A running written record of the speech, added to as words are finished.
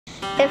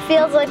It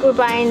feels like we're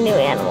buying a new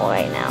animal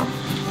right now.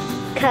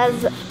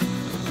 Because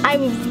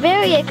I'm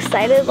very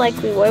excited like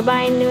we were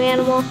buying a new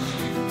animal.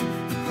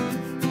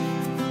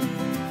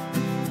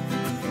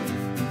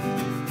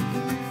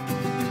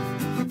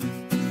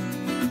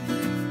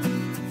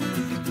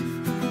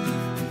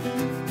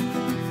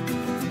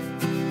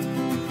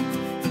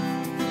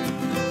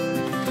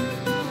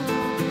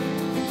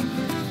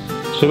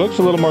 She looks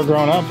a little more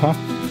grown up, huh?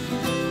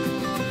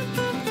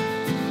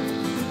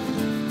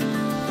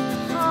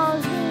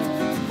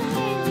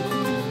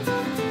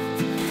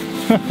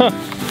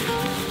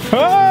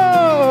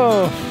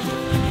 Oh!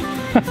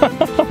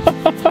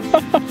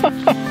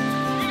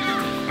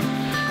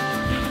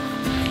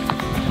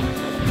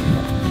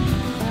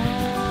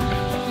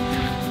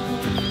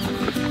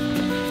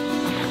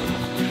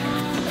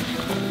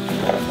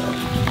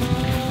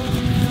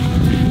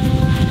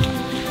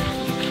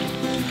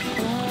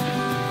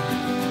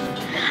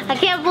 I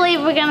can't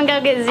believe we're gonna go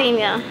get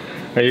Xenia.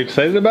 Are you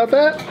excited about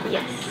that?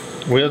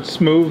 Yes.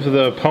 Let's move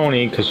the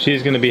pony because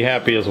she's going to be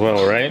happy as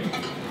well, right?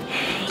 Yeah.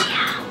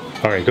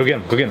 All right, go get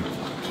him, go get him.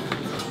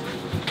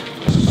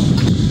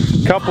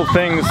 Couple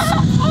things,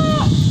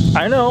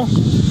 I know,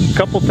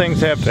 couple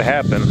things have to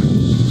happen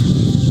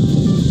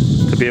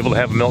to be able to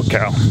have a milk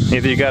cow.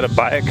 Either you got to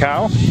buy a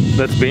cow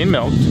that's being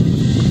milked,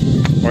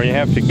 or you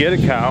have to get a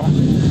cow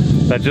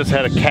that just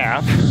had a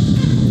calf,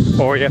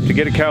 or you have to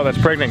get a cow that's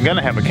pregnant and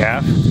gonna have a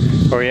calf,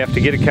 or you have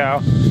to get a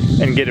cow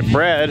and get it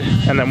bred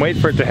and then wait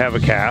for it to have a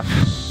calf.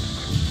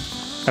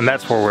 And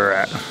that's where we're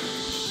at.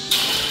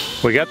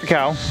 We got the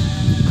cow,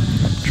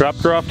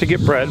 dropped her off to get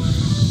bred,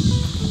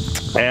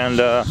 and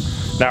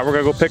now we're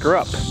gonna go pick her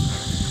up.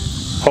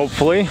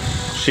 Hopefully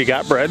she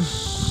got bred.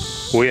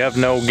 We have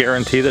no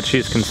guarantee that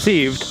she's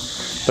conceived,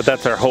 but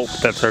that's our hope,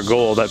 that's our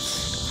goal,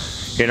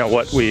 that's, you know,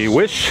 what we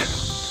wish,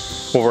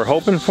 what we're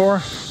hoping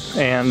for,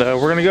 and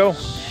we're gonna go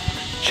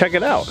check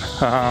it out.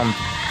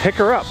 Pick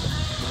her up,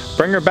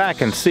 bring her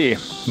back and see.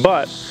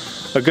 But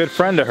a good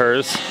friend of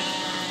hers,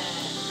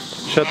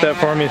 shut that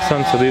for me,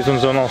 son, so these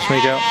ones don't all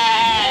sneak out.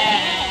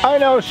 I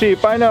know,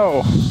 sheep, I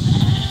know.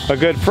 A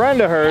good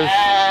friend of hers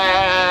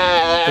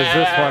is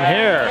this one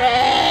here.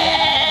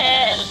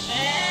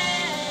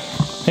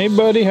 Hey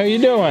buddy, how you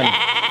doing?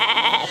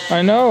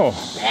 I know.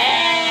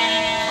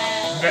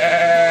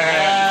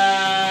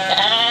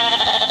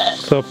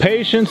 So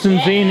Patience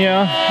and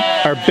Xenia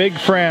are big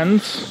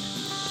friends,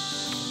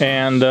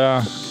 and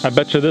I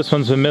bet you this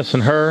one's been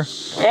missing her.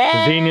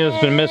 Xenia's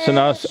been missing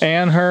us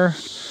and her.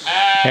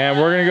 And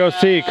we're gonna go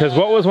see, because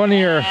what was one of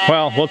your,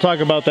 well, we'll talk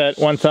about that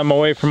once I'm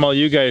away from all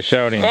you guys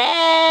shouting.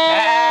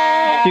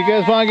 You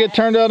guys want to get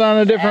turned out on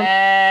a different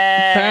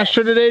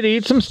pasture today to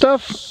eat some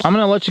stuff? I'm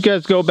gonna let you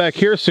guys go back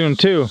here soon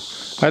too.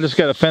 I just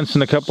got a fence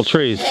and a couple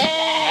trees.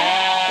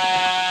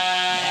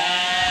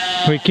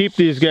 We keep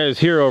these guys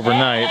here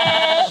overnight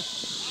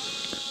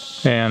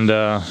and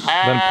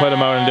then put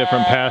them out in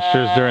different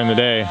pastures during the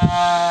day.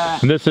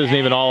 And this isn't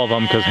even all of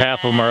them, because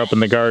half of them are up in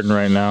the garden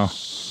right now,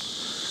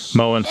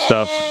 mowing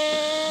stuff.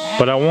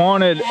 But I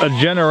wanted a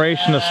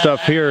generation of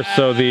stuff here,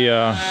 so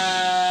the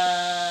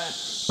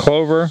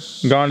clover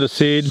gone to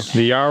seed,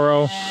 the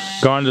yarrow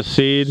gone to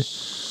seed,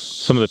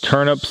 some of the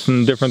turnips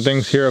and different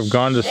things here have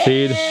gone to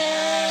seed.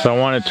 So I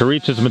wanted to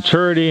reach its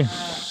maturity,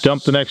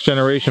 dump the next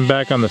generation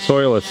back on the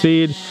soil as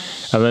seed,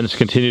 and then just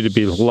continue to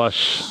be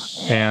lush.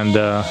 And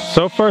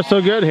so far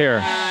so good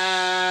here.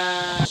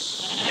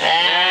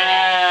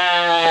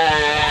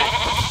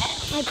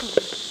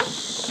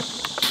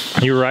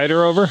 You ride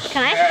her over?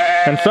 Can I?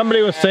 And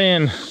somebody was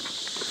saying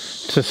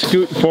to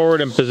scoot forward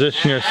and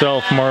position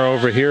yourself more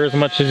over here as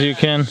much as you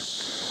can,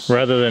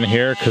 rather than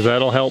here, because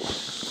that'll help.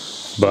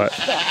 But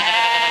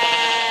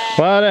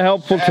a lot of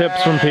helpful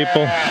tips from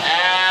people.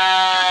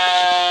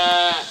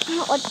 I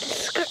don't like the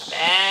skirt.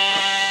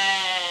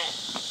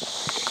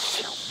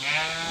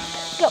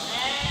 Go.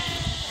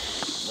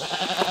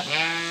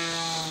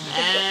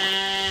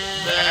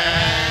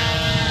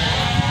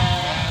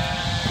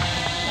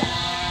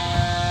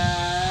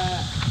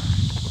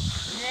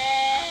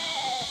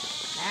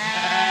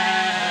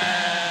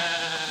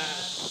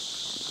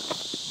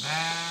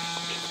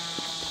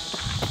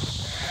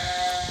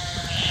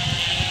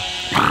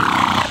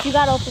 You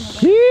gotta open it.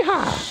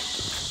 Yeehaw!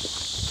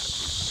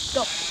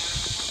 Go.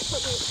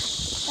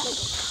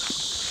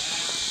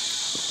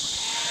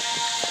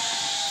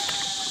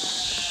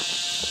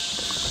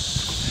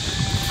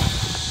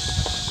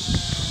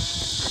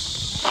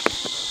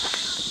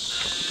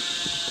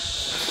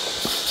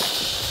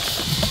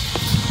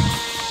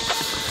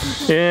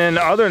 In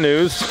other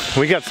news,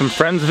 we got some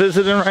friends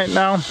visiting right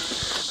now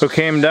who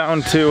came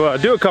down to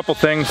do a couple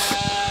things.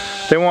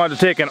 They wanted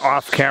to take an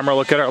off-camera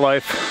look at our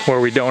life where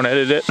we don't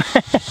edit it,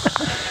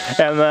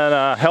 and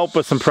then help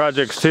with some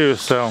projects too.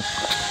 So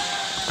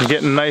I'm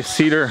getting a nice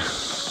cedar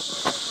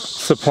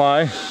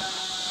supply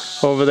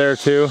over there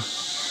too.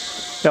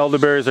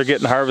 Elderberries are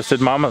getting harvested.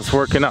 Mama's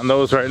working on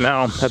those right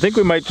now. I think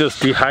we might just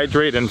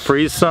dehydrate and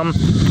freeze some,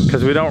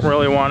 because we don't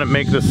really want to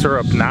make the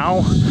syrup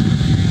now.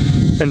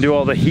 and do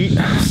all the heat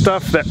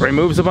stuff that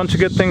removes a bunch of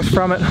good things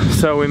from it.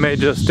 So we may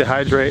just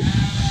dehydrate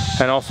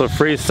and also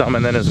freeze some,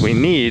 and then as we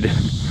need,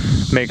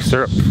 make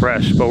syrup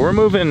fresh. But we're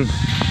moving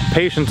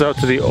Patience out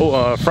to the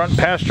front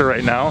pasture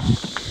right now.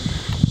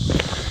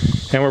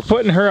 And we're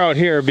putting her out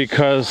here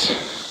because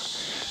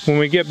when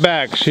we get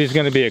back, she's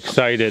gonna be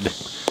excited.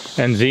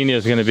 And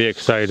Xenia's gonna be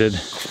excited.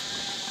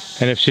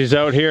 And if she's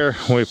out here,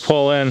 when we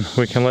pull in,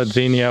 we can let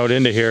Xenia out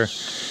into here.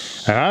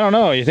 And I don't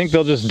know, you think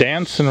they'll just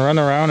dance and run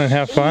around and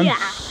have fun? Yeah.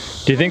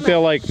 Do you think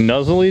they'll like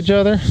nuzzle each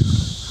other?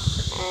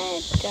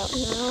 I don't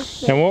know.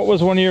 And what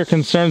was one of your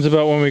concerns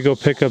about when we go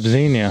pick up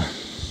Xenia?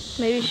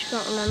 Maybe she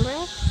won't remember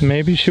us?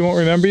 Maybe she won't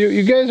remember you.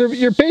 You guys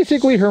you're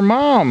basically her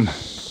mom.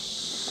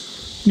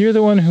 You're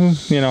the one who,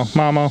 you know,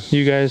 Mama,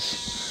 you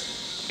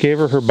guys gave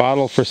her her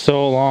bottle for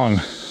so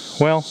long.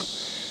 Well,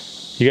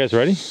 you guys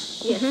ready?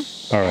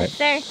 Yes. All right.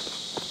 Yes,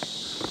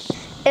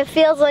 sir. It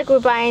feels like we're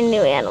buying a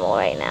new animal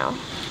right now.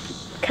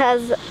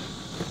 Because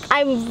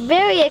I'm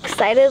very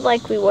excited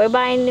like we were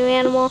buying a new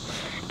animal.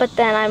 But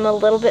then I'm a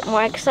little bit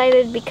more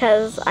excited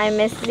because I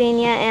miss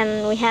Xenia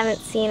and we haven't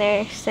seen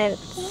her since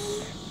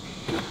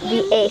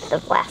the 8th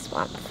of last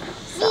month.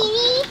 So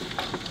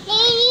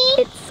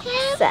it's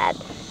sad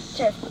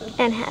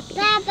and happy.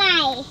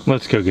 Bye-bye.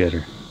 Let's go get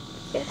her.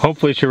 Yes.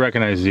 Hopefully she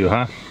recognizes you,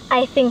 huh?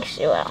 I think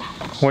she will.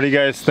 What do you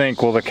guys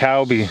think? Will the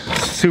cow be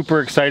super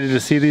excited to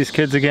see these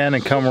kids again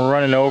and come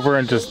running over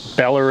and just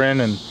bell her in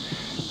and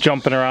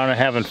jumping around and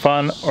having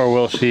fun? Or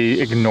will she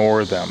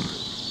ignore them?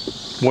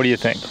 What do you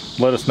think?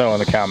 Let us know in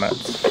the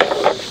comments.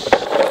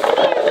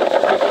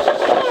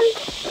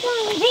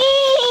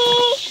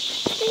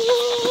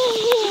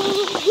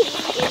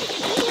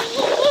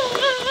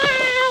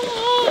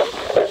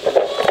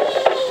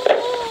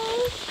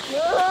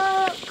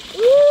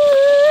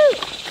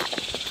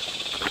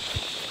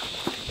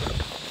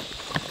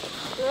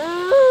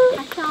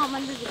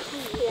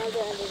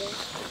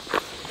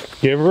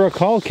 Give her a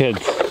call, kids.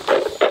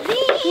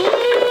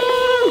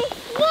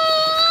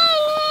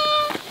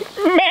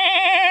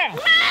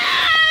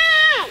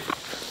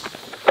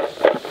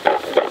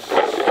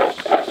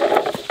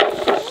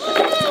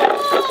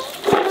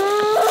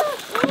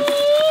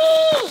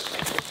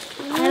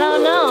 I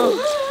don't know.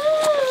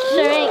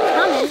 Sure ain't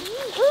coming.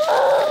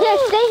 Here,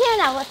 stay here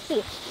now. Let's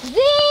see.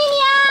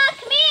 Xenia,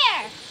 come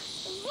here.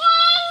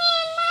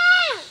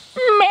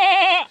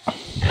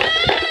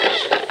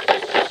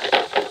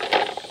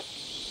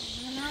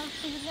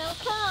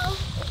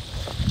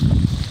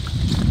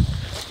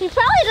 She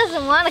probably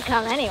doesn't want to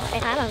come anyway.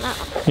 I don't know.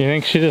 You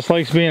think she just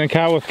likes being a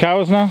cow with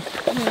cows now?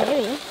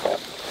 Maybe.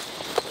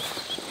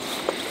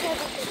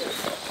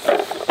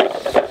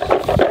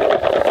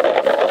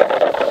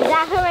 Is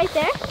that her right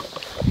there?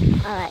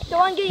 All right. The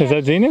one getting Is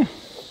that Xenia?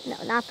 No,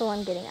 not the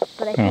one getting up,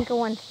 but I think the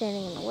one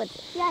standing in the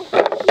woods. Yeah.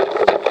 Come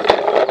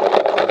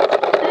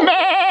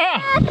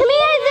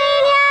here,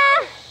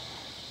 Xenia!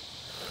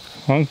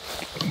 Well,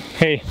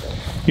 hey,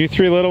 you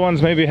three little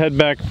ones maybe head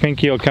back.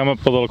 Pinky will come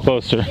up a little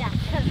closer Yeah,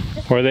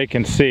 where they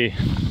can see.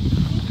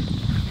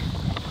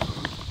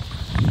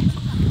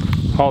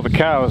 All the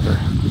cows are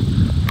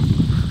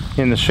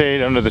in the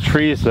shade under the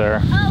trees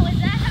there. Oh, is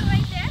that her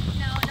right there?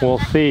 No, We'll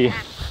see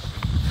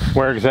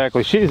where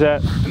exactly she's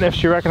at and if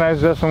she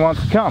recognizes us and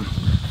wants to come.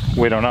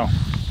 We don't know.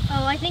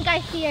 Oh, I think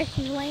I see her.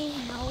 She's laying.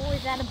 Oh,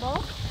 is that a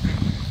bull?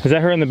 Is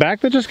that her in the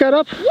back that just got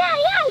up? Yeah,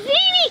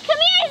 Zini! Come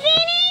here,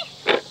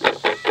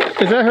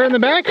 Zini! Is that her in the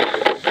back?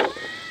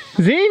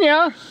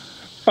 Xenia!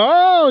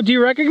 Oh, do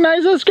you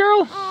recognize this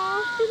girl?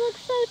 Oh, she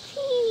looks so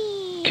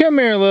teeny. Come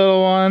here,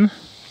 little one.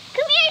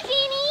 Come here,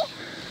 Zini!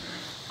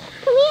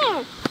 Come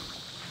here.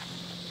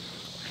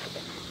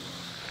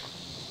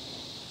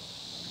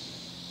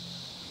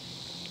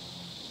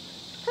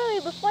 hurry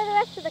before the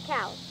rest of the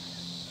cows.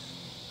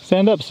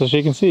 Stand up so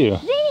she can see you.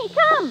 Zini,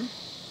 come!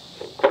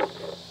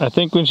 I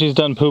think when she's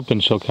done pooping,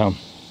 she'll come.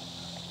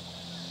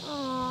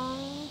 Aww.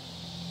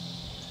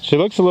 She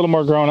looks a little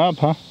more grown up,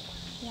 huh?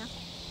 Yeah.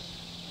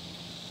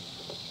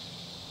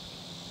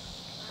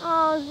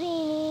 Oh,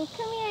 Zini.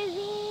 Come here,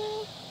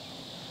 Zini.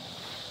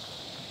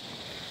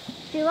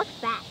 She looks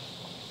back.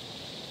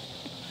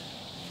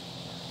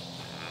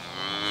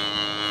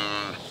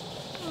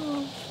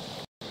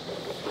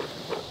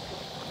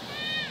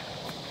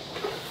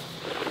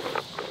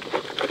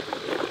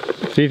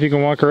 See if you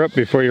can walk her up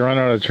before you run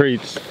out of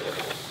treats.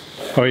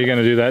 Oh, you're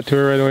gonna do that to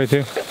her right away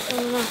too?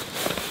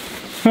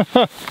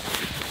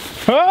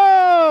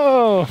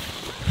 Oh!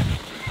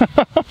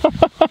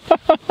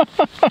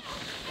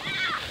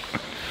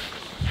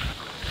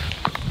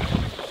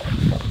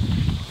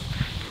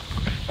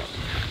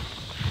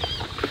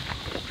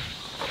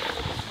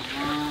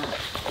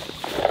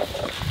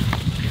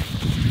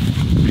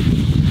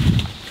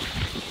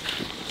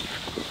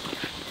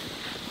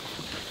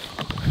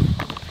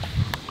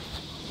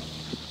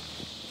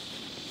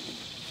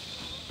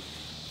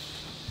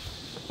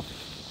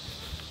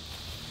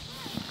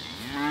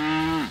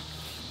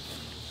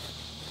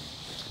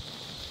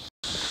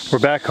 We're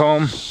back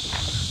home.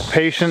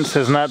 Patience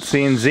has not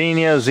seen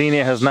Xenia.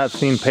 Xenia has not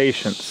seen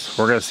Patience.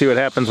 We're gonna see what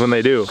happens when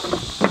they do. You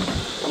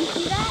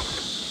see that?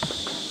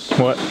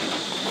 What?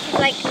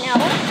 Like, no.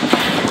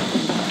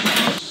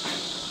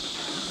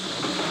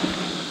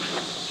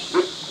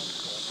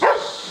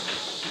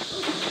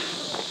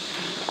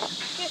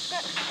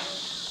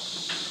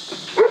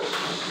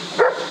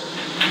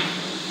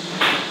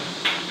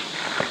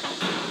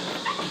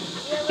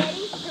 You're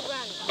ready to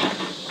run.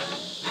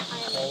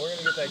 Oh, we're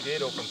gonna get that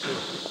gate open too.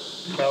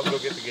 I'll go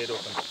get the gate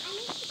open.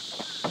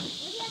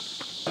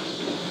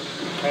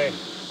 Hey,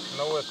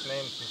 no with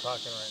names I'm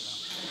talking right now.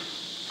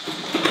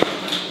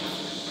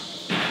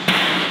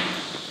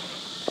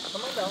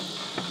 Come on down.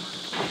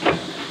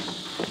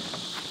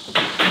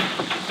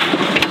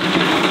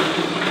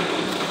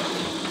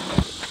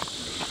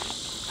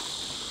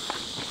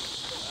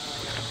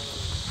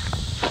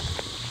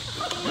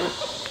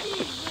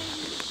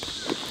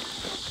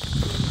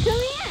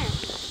 Come here.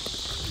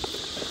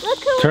 Look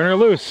who. Turn her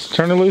loose.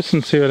 Turn her loose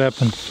and see what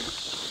happens.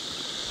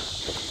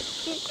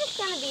 She's just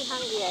gonna be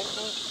hungry, I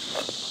think.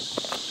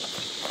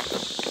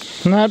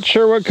 Not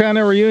sure what kind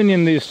of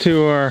reunion these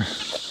two are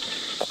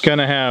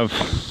gonna have.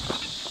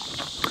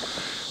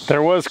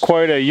 There was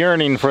quite a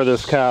yearning for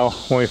this cow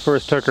when we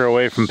first took her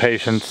away from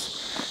Patience,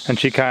 and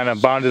she kind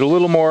of bonded a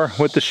little more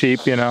with the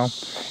sheep, you know,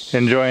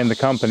 enjoying the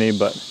company,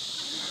 but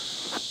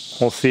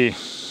we'll see.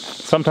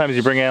 Sometimes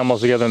you bring animals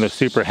together and they're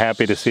super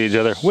happy to see each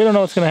other. We don't know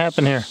what's gonna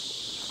happen here.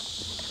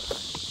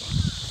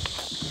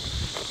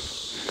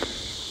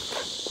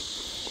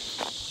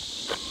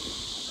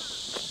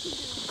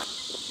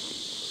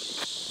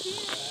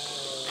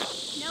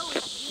 No,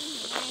 it's eating,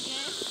 I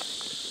guess.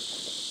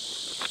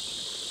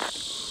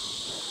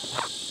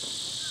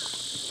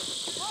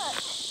 Look.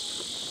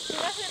 You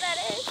know who that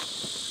is?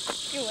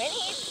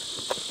 Winnie.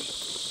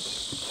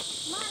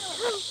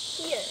 Come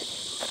here.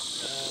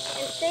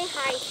 And say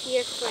hi to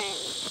your friend.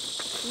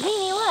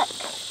 Vinny, look.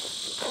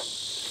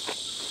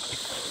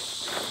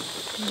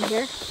 Did you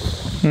hear?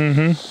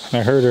 Mm-hmm. I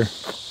heard her.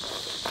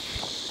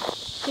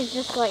 She's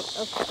just like,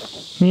 okay.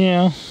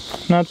 Yeah,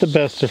 not the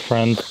best of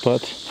friends,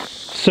 but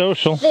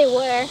social. They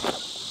were.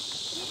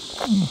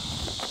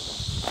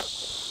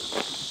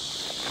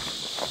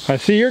 I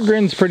see your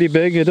grin's pretty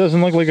big. It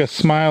doesn't look like a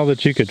smile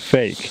that you could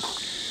fake.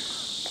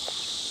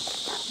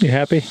 You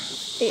happy?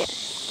 Yeah.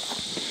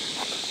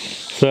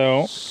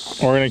 So,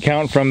 we're going to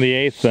count from the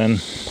 8th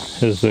then,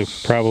 is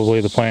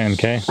probably the plan,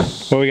 okay?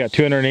 Well, we got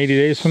 280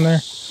 days from there?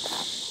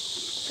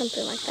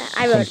 Something like that.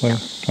 I wrote it down.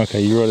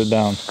 Okay, you wrote it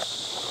down.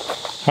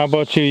 How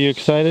about you? You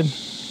excited?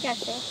 Yes,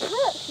 sir.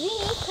 Look,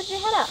 Vinny, put your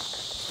head up.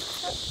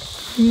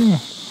 Yeah.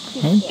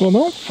 Well,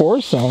 don't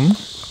force them.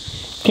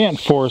 Can't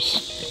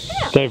force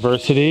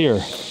diversity or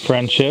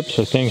friendships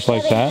or things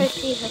like that.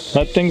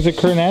 Let things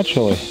occur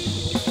naturally. I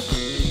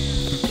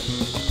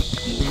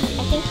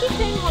think she's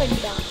saying we're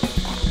done.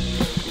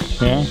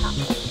 Yeah?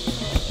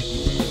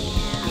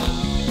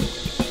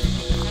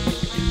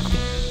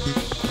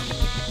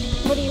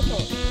 What do you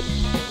think?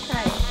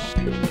 Sorry.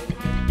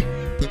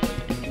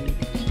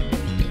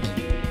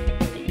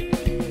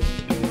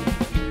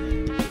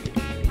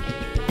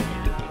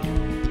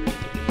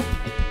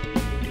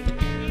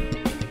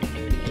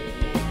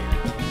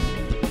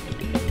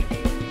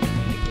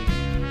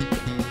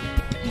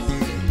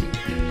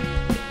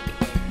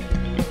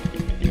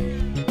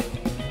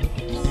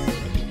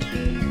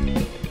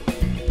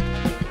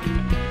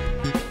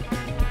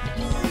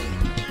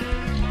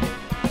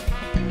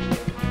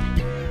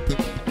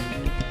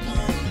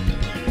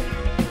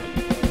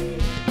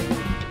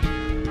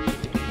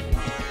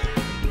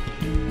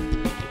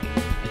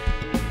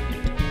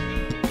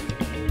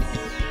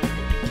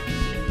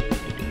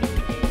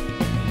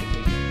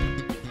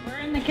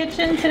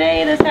 Kitchen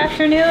today this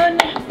afternoon,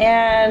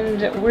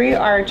 and we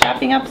are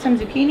chopping up some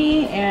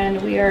zucchini,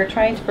 and we are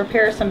trying to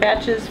prepare some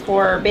batches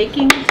for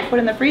baking to put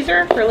in the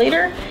freezer for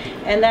later,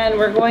 and then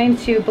we're going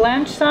to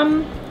blanch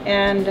some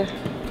and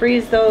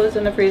freeze those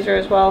in the freezer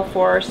as well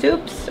for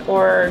soups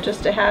or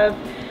just to have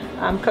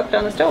cooked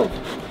on the stove.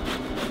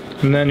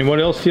 And then what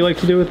else do you like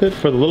to do with it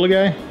for the little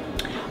guy?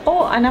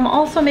 Oh, and I'm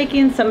also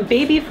making some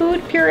baby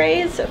food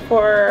purees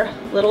for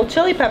little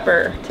chili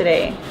pepper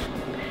today.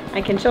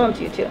 I can show them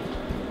to you too.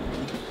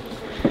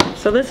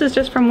 So this is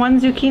just from one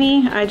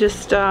zucchini. I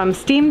just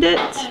steamed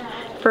it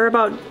for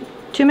about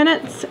 2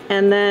 minutes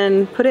and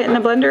then put it in the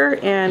blender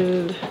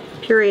and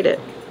pureed it.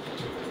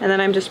 And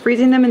then I'm just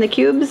freezing them in the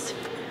cubes.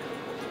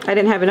 I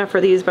didn't have enough for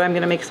these, but I'm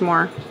gonna make some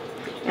more.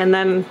 And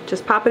then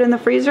just pop it in the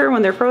freezer.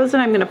 When they're frozen,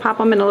 I'm gonna pop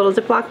them in a little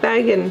Ziploc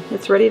bag and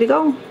it's ready to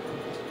go.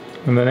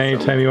 And then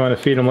anytime you want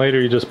to feed them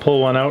later, you just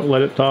pull one out,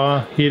 let it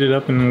thaw, heat it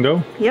up, and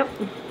go? Yep.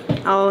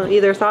 I'll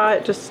either thaw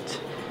it just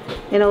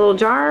in a little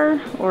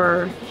jar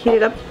or heat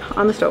it up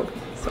on the stove.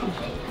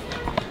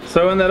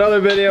 So in that other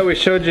video we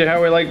showed you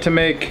how we like to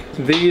make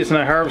these, and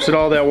I harvested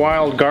all that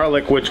wild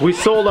garlic, which we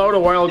sold out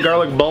of wild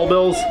garlic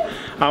bulbils.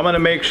 I'm going to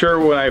make sure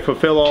when I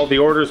fulfill all the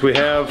orders we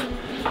have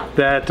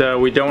that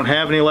we don't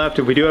have any left.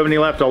 If we do have any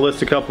left, I'll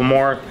list a couple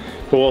more,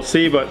 but we'll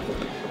see. But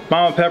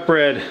Mama Pepper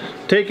had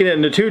taken it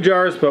into 2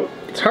 jars, but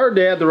it's hard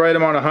to add the right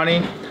amount of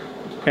honey,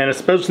 and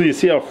especially you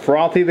see how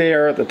frothy they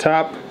are at the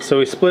top. So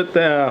we split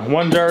the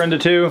 1 jar into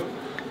 2,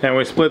 and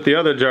we split the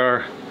other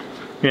jar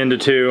into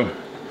 2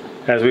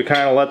 as we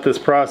kind of let this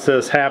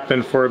process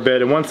happen for a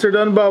bit. And once they're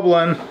done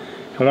bubbling,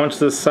 and once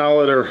this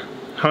solid or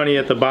honey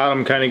at the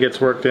bottom kind of gets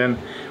worked in,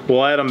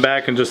 we'll add them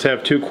back and just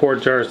have 2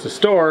 quart jars to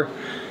store.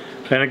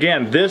 And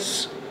again,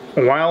 this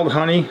wild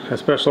honey,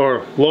 especially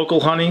our local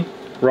honey,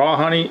 raw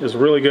honey, is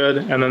really good.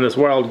 And then this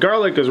wild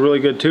garlic is really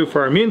good too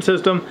for our immune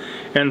system.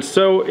 And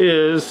so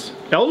is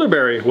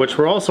elderberry, which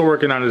we're also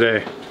working on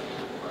today.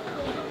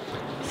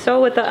 So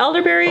with the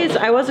elderberries,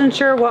 I wasn't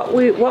sure what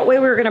way we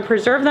were going to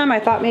preserve them. I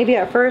thought maybe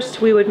at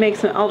first we would make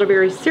some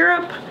elderberry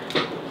syrup,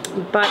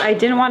 but I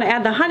didn't want to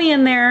add the honey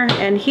in there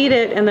and heat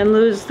it and then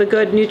lose the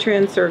good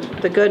nutrients or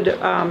the good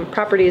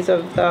properties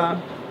of the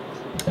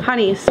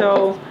honey.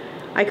 So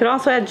I could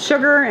also add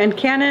sugar and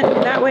can it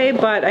that way,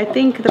 but I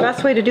think the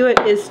best way to do it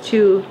is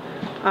to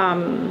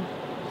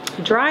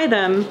dry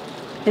them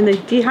in the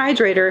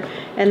dehydrator,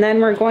 and then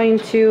we're going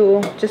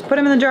to just put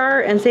them in the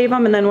jar and save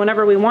them, and then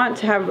whenever we want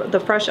to have the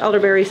fresh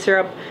elderberry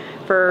syrup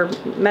for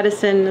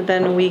medicine,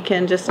 then we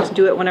can just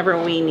do it whenever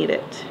we need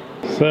it.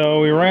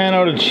 So we ran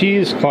out of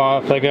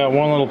cheesecloth. I got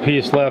one little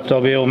piece left.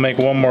 I'll be able to make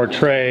one more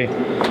tray,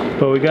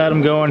 but we got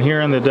them going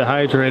here in the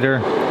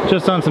dehydrator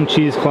just on some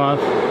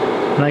cheesecloth,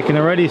 and I can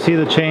already see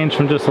the change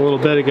from just a little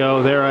bit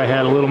ago. There I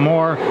had a little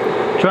more,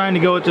 trying to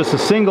go with just a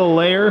single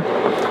layer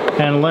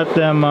and let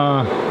them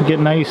get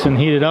nice and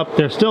heated up.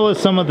 There still is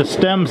some of the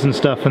stems and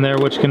stuff in there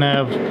which can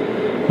have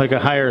like a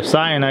higher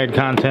cyanide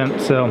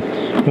content, so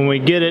when we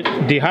get it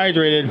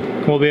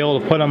dehydrated, we'll be able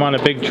to put them on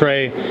a big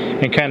tray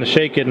and kind of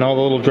shake it, and all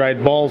the little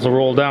dried balls will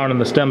roll down and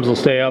the stems will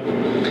stay up,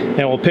 and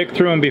we'll pick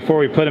through them before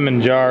we put them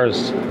in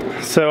jars.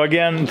 So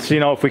again, you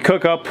know, if we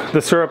cook up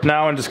the syrup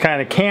now and just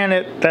kind of can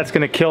it, that's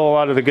going to kill a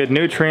lot of the good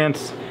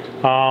nutrients.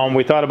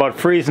 We thought about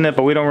freezing it,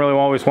 but we don't really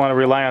always want to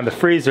rely on the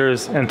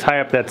freezers and tie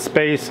up that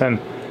space, and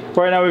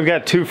right now we've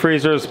got 2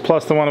 freezers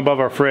plus the one above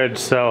our fridge,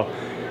 so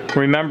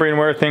remembering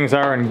where things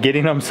are and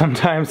getting them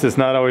sometimes is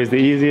not always the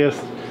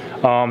easiest.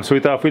 So we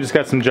thought if we just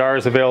got some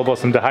jars available,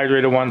 some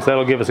dehydrated ones,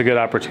 that'll give us a good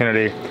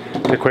opportunity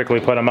to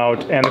quickly put them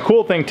out. And the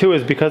cool thing too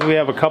is because we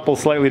have a couple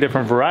slightly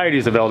different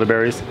varieties of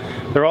elderberries,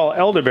 they're all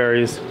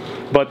elderberries,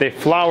 but they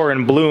flower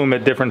and bloom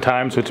at different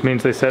times, which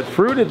means they set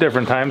fruit at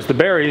different times, the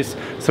berries.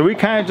 So we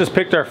kind of just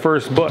picked our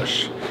first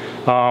bush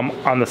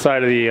on the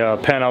side of the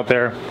pen out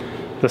there.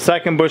 The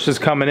second bush is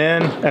coming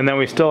in, and then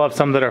we still have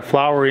some that are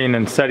flowering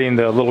and setting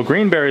the little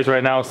green berries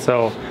right now.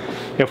 So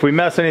if we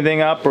mess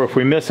anything up or if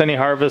we miss any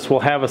harvest,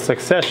 we'll have a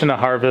succession of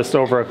harvest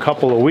over a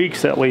couple of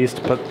weeks at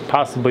least, but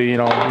possibly, you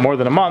know, more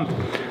than a month,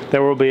 that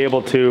we'll be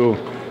able to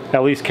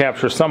at least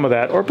capture some of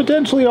that, or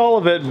potentially all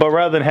of it, but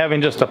rather than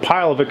having just a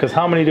pile of it, because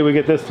how many did we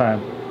get this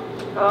time?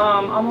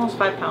 Almost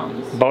 5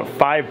 pounds. About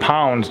 5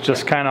 pounds,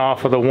 just kind of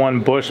off of the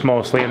one bush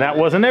mostly, and that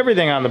wasn't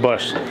everything on the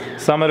bush.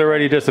 Some had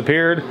already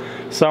disappeared,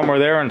 some were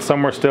there, and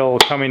some were still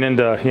coming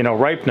into, you know,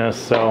 ripeness.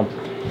 So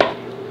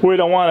we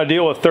don't want to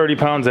deal with 30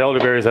 pounds of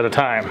elderberries at a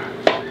time.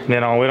 You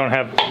know, we don't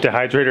have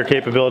dehydrator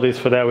capabilities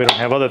for that. We don't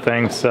have other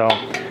things, so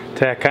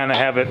to kind of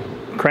have it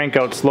crank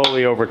out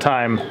slowly over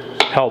time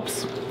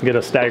helps get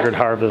a staggered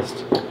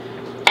harvest.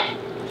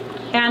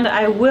 And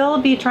I will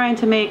be trying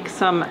to make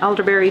some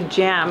elderberry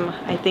jam,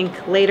 I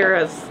think, later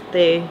as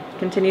they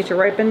continue to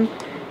ripen,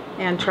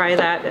 and try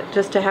that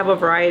just to have a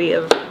variety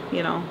of,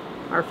 you know,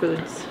 our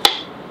foods.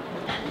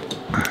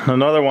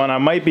 Another one I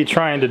might be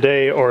trying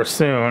today or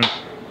soon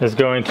is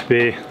going to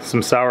be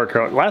some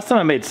sauerkraut. Last time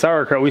I made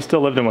sauerkraut, we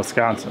still lived in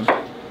Wisconsin.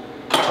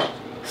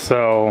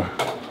 So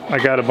I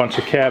got a bunch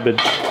of cabbage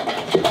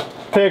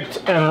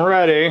picked and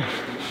ready.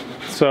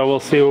 So we'll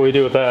see what we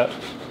do with that.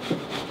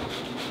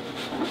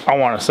 I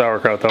want a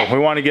sauerkraut though. We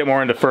want to get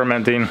more into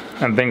fermenting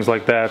and things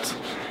like that.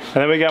 And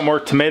then we got more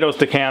tomatoes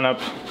to can up,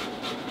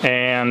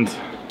 and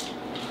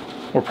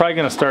we're probably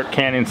going to start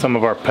canning some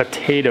of our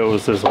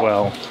potatoes as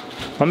well.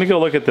 Let me go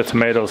look at the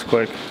tomatoes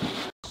quick.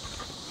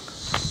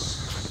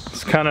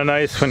 It's kind of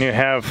nice when you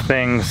have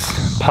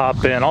things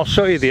pop in. I'll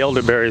show you the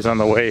elderberries on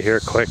the way here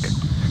quick,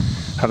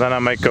 and then I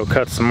might go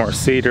cut some more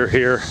cedar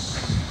here.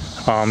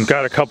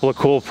 Got a couple of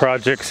cool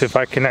projects. If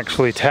I can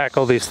actually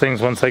tackle these things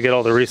once I get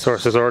all the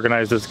resources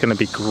organized, it's going to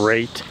be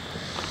great.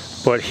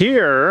 But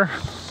here,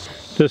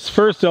 this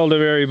first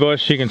elderberry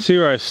bush, you can see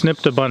where I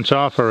snipped a bunch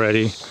off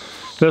already.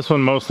 This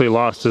one mostly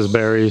lost his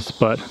berries,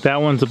 but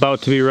that one's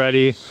about to be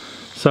ready.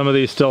 Some of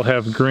these still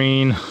have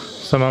green.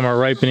 Some of them are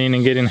ripening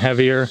and getting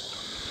heavier.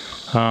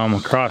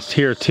 Across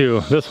here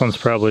too, this one's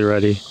probably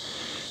ready.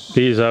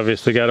 These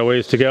obviously got a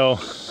ways to go,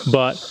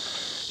 but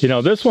you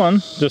know, this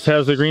one just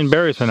has the green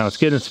berries right now. It's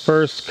getting its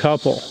first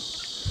couple.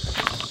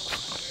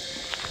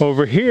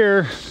 Over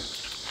here,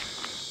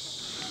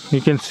 you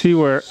can see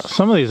where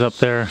some of these up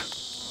there,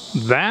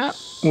 that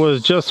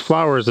was just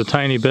flowers a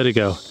tiny bit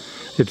ago.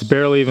 It's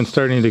barely even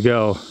starting to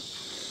go.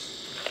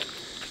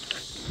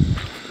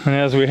 And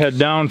as we head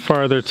down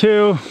farther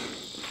too,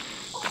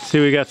 see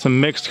we got some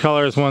mixed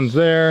colors ones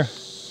there.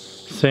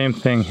 Same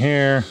thing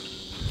here.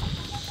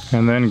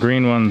 And then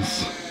green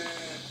ones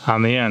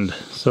on the end.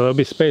 So they'll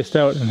be spaced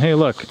out. And hey,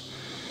 look,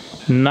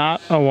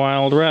 not a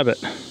wild rabbit.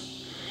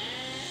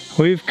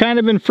 We've kind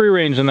of been free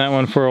range in that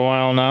one for a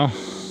while now.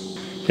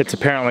 It's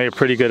apparently a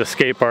pretty good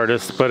escape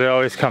artist, but it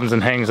always comes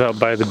and hangs out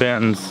by the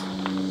bins.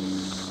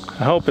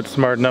 I hope it's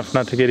smart enough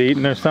not to get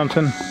eaten or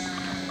something.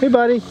 Hey,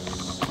 buddy.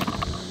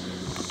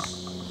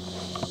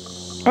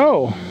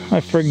 Oh,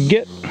 I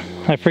forget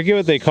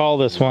what they call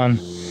this one.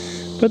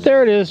 But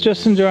there it is,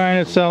 just enjoying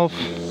itself.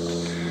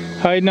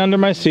 Hiding under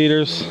my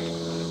cedars.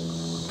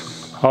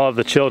 I'll have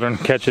the children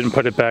catch it and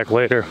put it back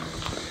later.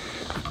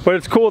 But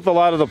it's cool with a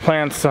lot of the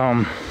plants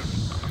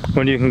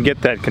when you can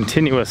get that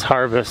continuous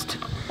harvest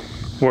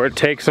where it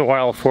takes a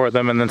while for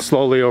them and then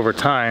slowly over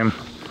time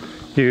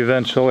you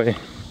eventually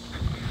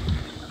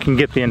can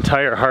get the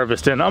entire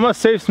harvest in. I'm gonna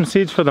save some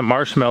seeds for the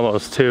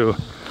marshmallows too.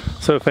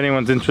 So if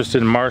anyone's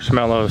interested in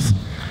marshmallows,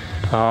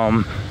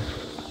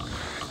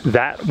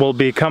 that will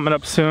be coming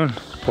up soon.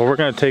 But we're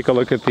gonna take a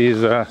look at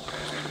these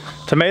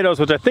tomatoes,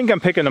 which I think I'm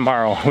picking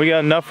tomorrow. We got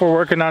enough we're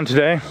working on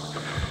today,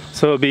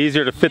 so it'll be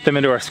easier to fit them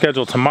into our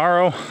schedule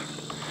tomorrow.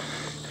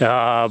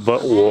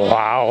 But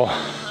wow,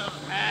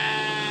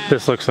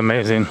 this looks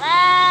amazing.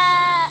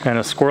 And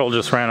a squirrel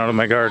just ran out of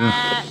my garden.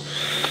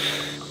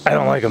 I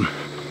don't like them.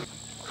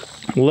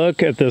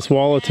 Look at this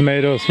wall of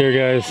tomatoes here,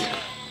 guys.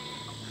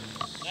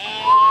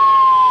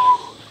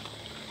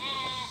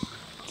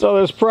 So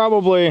there's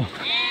probably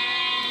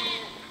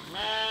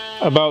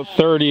about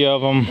 30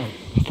 of them,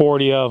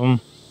 40 of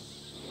them,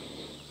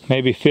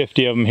 maybe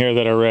 50 of them here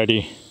that are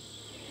ready.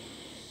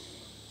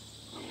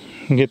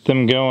 Get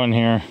them going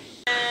here.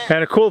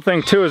 And a cool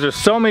thing too is there's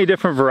so many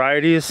different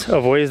varieties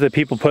of ways that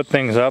people put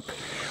things up.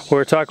 We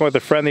were talking with a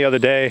friend the other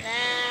day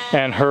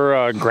and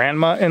her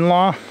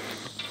grandma-in-law.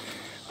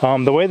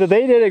 The way that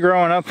they did it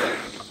growing up,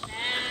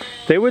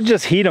 they would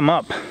just heat them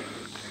up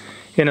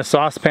in a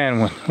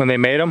saucepan when they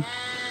made them.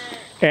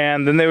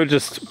 And then they would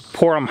just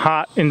pour them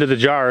hot into the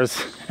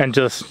jars and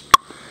just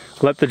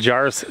let the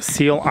jars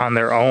seal on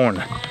their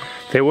own.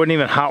 They wouldn't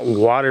even hot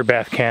water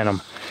bath can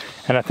them.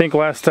 And I think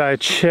last I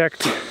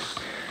checked,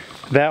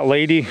 that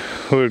lady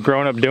who had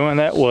grown up doing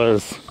that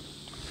was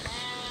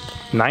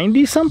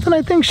 90 something,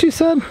 I think she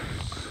said.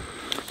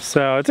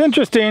 So it's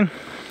interesting,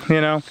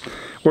 you know.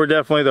 We're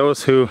definitely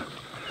those who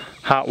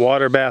hot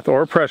water bath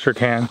or pressure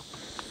can.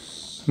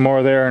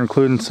 More there,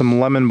 including some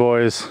lemon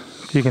boys.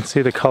 You can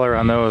see the color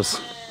on those.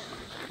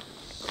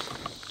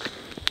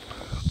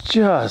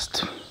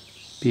 Just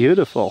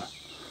beautiful.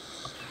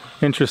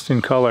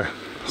 Interesting color.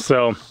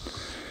 So,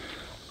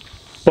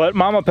 but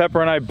Mama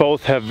Pepper and I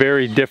both have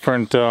very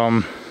different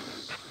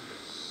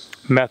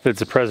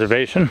methods of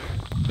preservation.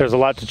 There's a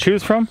lot to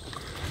choose from.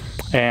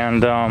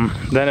 And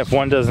then if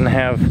one doesn't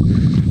have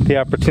the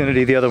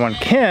opportunity, the other one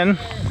can.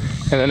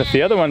 And then if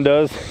the other one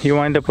does, you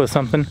wind up with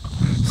something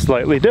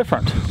slightly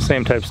different.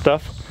 Same type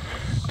stuff,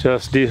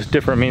 just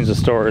different means of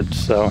storage.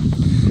 So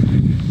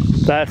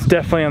that's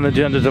definitely on the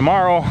agenda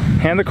tomorrow.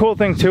 And the cool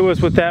thing too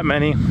is with that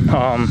many,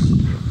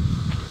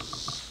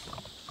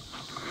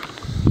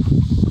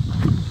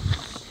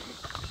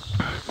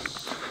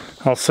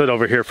 I'll sit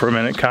over here for a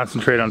minute,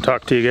 concentrate on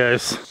talk to you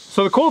guys.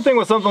 So the cool thing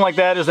with something like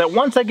that is that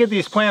once I get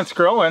these plants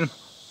growing,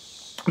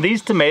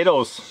 these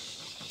tomatoes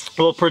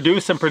will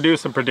produce and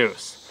produce and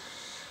produce.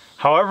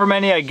 However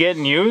many I get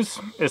and use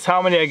is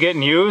how many I get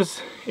and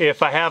use.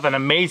 If I have an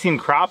amazing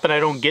crop and I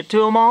don't get to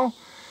them all,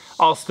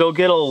 I'll still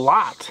get a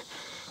lot.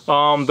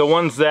 The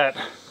ones that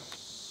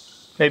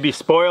maybe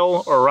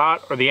spoil or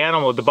rot or the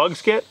animal, the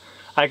bugs get,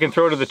 I can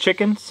throw to the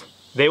chickens.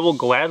 They will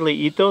gladly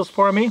eat those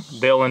for me.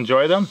 They'll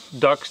enjoy them.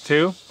 Ducks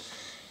too.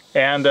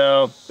 And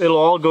it'll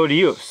all go to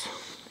use.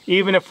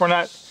 Even if we're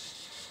not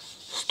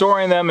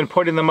storing them and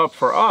putting them up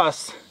for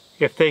us,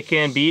 if they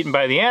can be eaten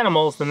by the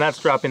animals, then that's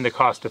dropping the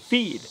cost of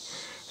feed.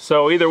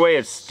 So either way,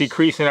 it's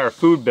decreasing our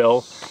food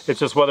bill.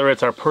 It's just whether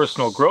it's our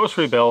personal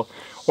grocery bill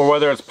or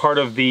whether it's part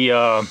of the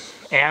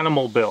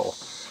animal bill.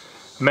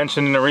 I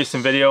mentioned in a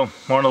recent video,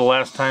 one of the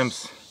last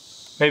times,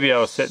 maybe I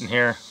was sitting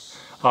here,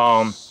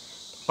 about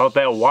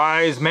that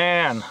wise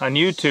man on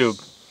YouTube,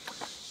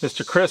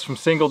 Mr. Chris from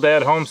Single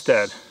Dad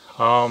Homestead.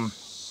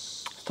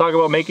 Let's talk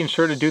about making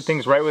sure to do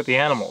things right with the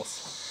animals.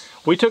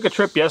 We took a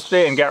trip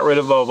yesterday and got rid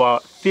of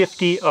about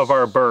 50 of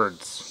our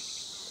birds.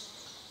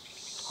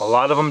 A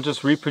lot of them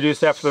just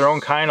reproduce after their own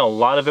kind. A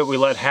lot of it we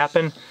let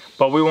happen,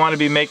 but we want to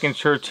be making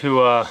sure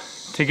to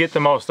get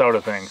the most out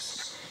of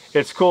things.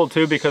 It's cool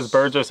too because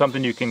birds are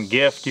something you can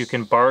gift, you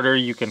can barter,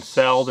 you can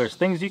sell. There's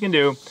things you can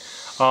do.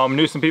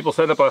 Knew some people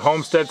set up a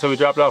homestead, so we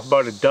dropped off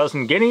about a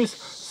dozen guineas,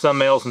 some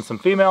males and some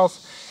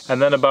females,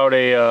 and then about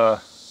a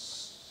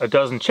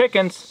dozen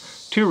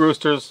chickens, 2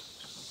 roosters,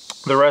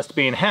 the rest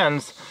being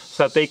hens,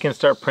 so that they can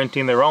start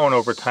printing their own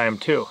over time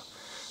too.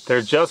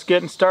 They're just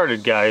getting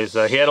started, guys.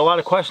 He had a lot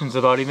of questions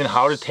about even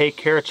how to take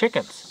care of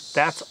chickens.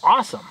 That's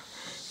awesome,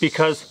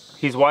 because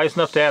he's wise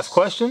enough to ask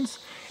questions,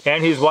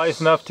 and he's wise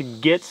enough to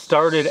get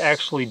started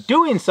actually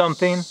doing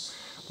something,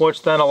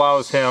 which then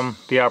allows him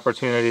the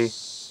opportunity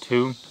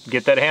to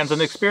get that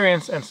hands-on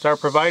experience and start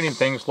providing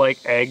things like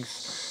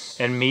eggs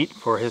and meat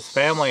for his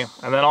family.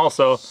 And then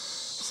also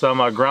some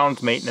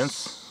grounds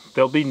maintenance.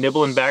 They'll be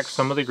nibbling back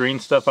some of the green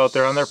stuff out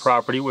there on their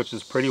property, which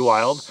is pretty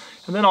wild.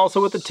 And then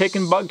also with the tick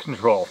and bug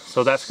control.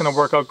 So that's going to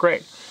work out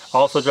great.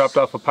 Also dropped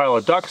off a pile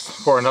of ducks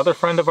for another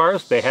friend of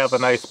ours. They have a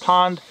nice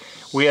pond.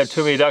 We had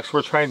too many ducks.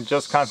 We're trying to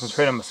just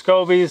concentrate on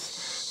Muscovies.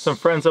 Some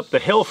friends up the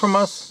hill from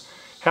us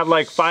had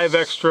like 5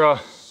 extra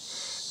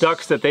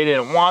ducks that they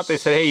didn't want. They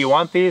said, hey, you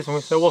want these? And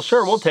we said, well,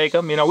 sure, we'll take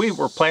them. You know, we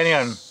were planning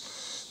on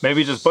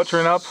maybe just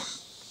butchering up.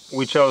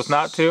 We chose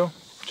not to.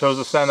 Chose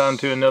to send on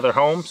to another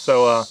home.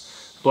 So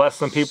bless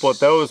some people with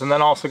those. And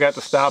then also got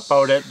to stop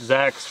out at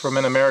Zach's from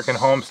An American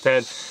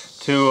Homestead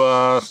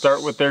to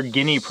start with their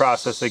guinea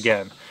process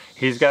again.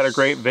 He's got a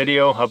great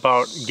video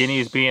about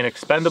guineas being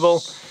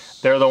expendable.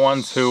 They're the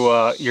ones who,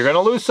 you're going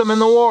to lose some in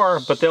the war,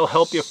 but they'll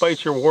help you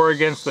fight your war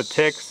against the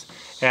ticks.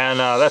 And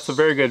that's a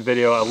very good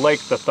video. I like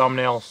the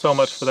thumbnail so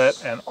much for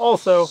that. And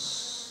also,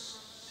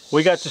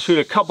 we got to shoot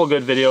a couple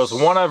good videos.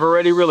 One I've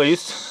already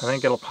released. I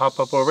think it'll pop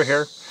up over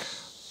here.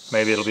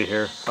 Maybe it'll be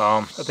here.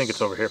 I think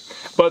it's over here.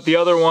 But the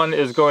other one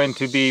is going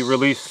to be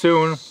released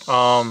soon.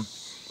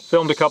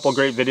 Filmed a couple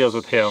great videos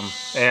with him.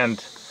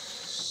 And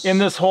in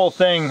this whole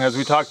thing, as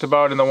we talked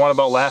about in the one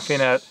about laughing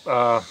at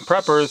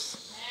preppers,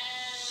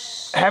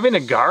 having a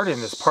garden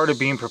is part of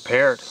being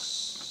prepared.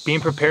 Being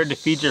prepared to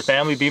feed your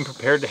family, being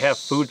prepared to have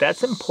food,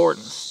 that's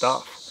important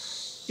stuff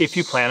if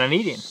you plan on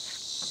eating.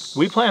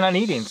 We plan on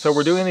eating, so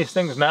we're doing these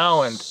things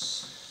now, and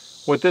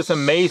with this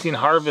amazing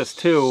harvest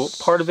too,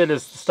 part of it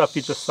is the stuff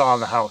you just saw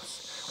in the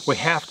house. We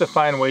have to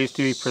find ways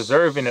to be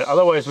preserving it,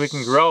 otherwise we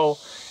can grow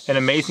an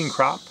amazing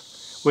crop.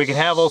 We can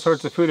have all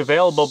sorts of food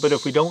available, but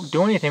if we don't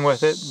do anything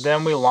with it,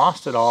 then we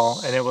lost it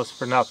all and it was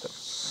for nothing.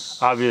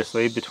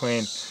 Obviously,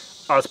 between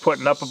us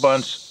putting up a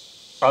bunch,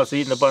 us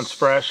eating a bunch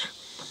fresh,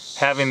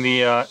 having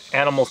the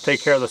animals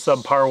take care of the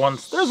subpar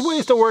ones, there's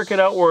ways to work it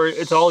out where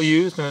it's all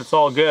used and it's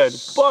all good,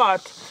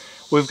 but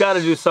we've got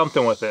to do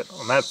something with it,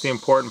 and that's the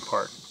important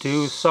part.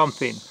 Do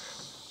something.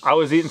 I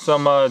was eating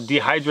some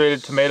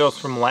dehydrated tomatoes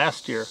from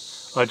last year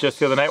just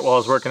the other night while I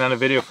was working on a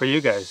video for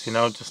you guys. You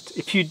know, just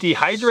if you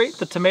dehydrate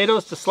the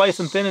tomatoes, to slice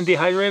them thin and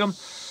dehydrate them,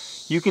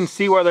 you can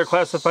see why they're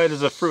classified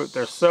as a fruit.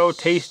 They're so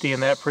tasty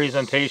in that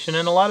presentation,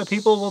 and a lot of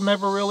people will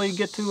never really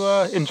get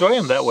to enjoy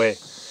them that way.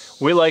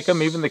 We like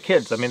them, even the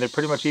kids. I mean, they're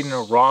pretty much eating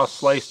a raw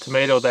sliced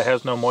tomato that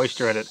has no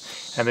moisture in it,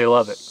 and they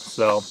love it.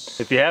 So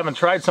if you haven't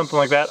tried something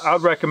like that, I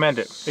would recommend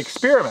it.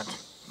 Experiment.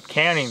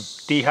 Canning,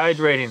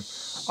 dehydrating,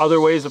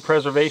 other ways of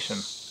preservation.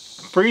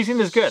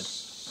 Freezing is good.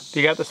 If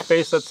you got the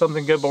space, that's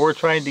something good, but we're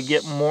trying to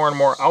get more and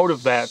more out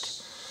of that.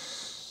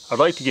 I'd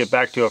like to get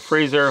back to a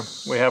freezer.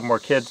 We have more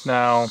kids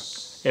now.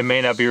 It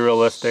may not be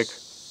realistic,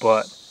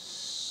 but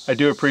I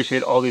do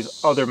appreciate all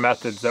these other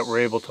methods that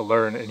we're able to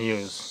learn and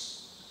use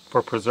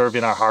for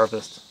preserving our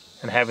harvest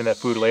and having that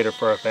food later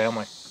for our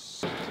family.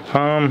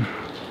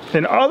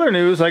 In other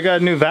news, I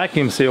got a new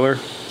vacuum sealer.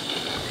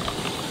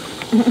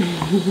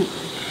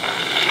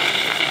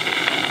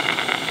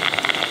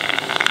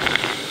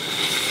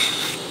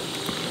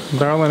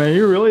 Darling, are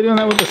you really doing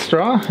that with a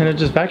straw and it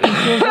just vacuum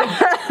seals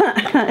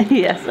it?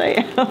 Yes, I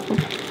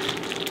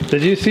am.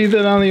 Did you see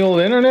that on the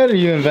old internet or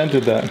you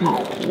invented that?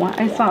 Oh,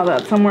 I saw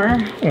that somewhere.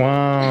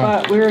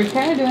 Wow. But we were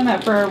kind of doing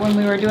that for when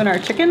we were doing our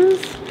chickens.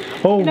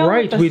 Oh, you know,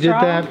 right, we did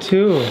that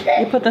too.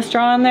 You put the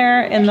straw in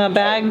there in the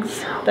bags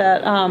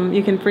that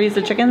you can freeze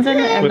the chickens in.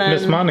 And with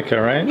Miss Monica,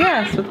 right?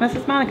 Yes, with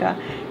Mrs. Monica.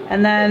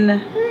 And then,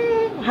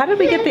 how did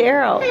we get the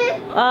air out?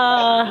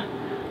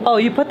 Oh,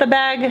 you put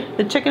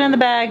the chicken in the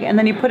bag, and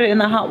then you put it in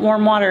the hot,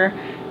 warm water,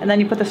 and then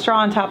you put the straw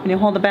on top, and you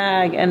hold the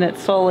bag, and it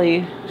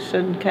slowly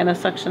should kind of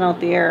suction out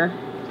the air.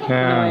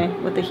 Yeah. Anyway,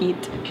 with the heat.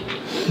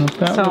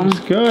 That looks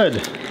good.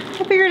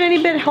 I figured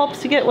any bit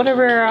helps to get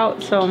whatever air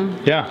out, so.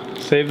 Yeah,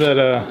 save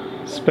that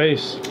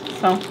space.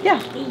 So, yeah.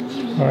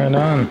 Right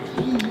on.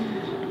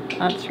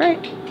 That's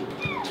right.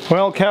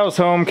 Well, cow's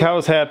home,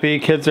 cow's happy,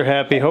 kids are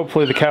happy.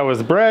 Hopefully the cow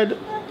is bred,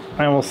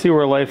 and we'll see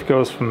where life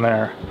goes from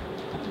there.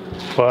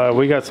 But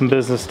we got some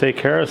business to take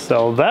care of,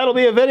 so that'll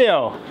be a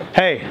video.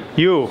 Hey,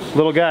 you,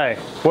 little guy,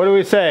 what do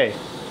we say?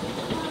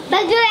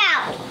 Bug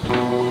out.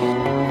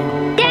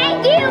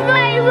 Thank you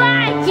for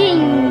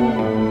watching.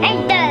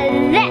 And the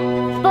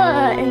next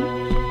one.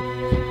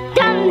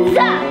 Thumbs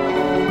up.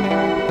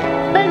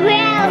 Bug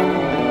out.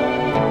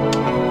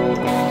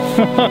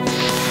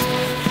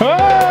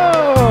 Ah!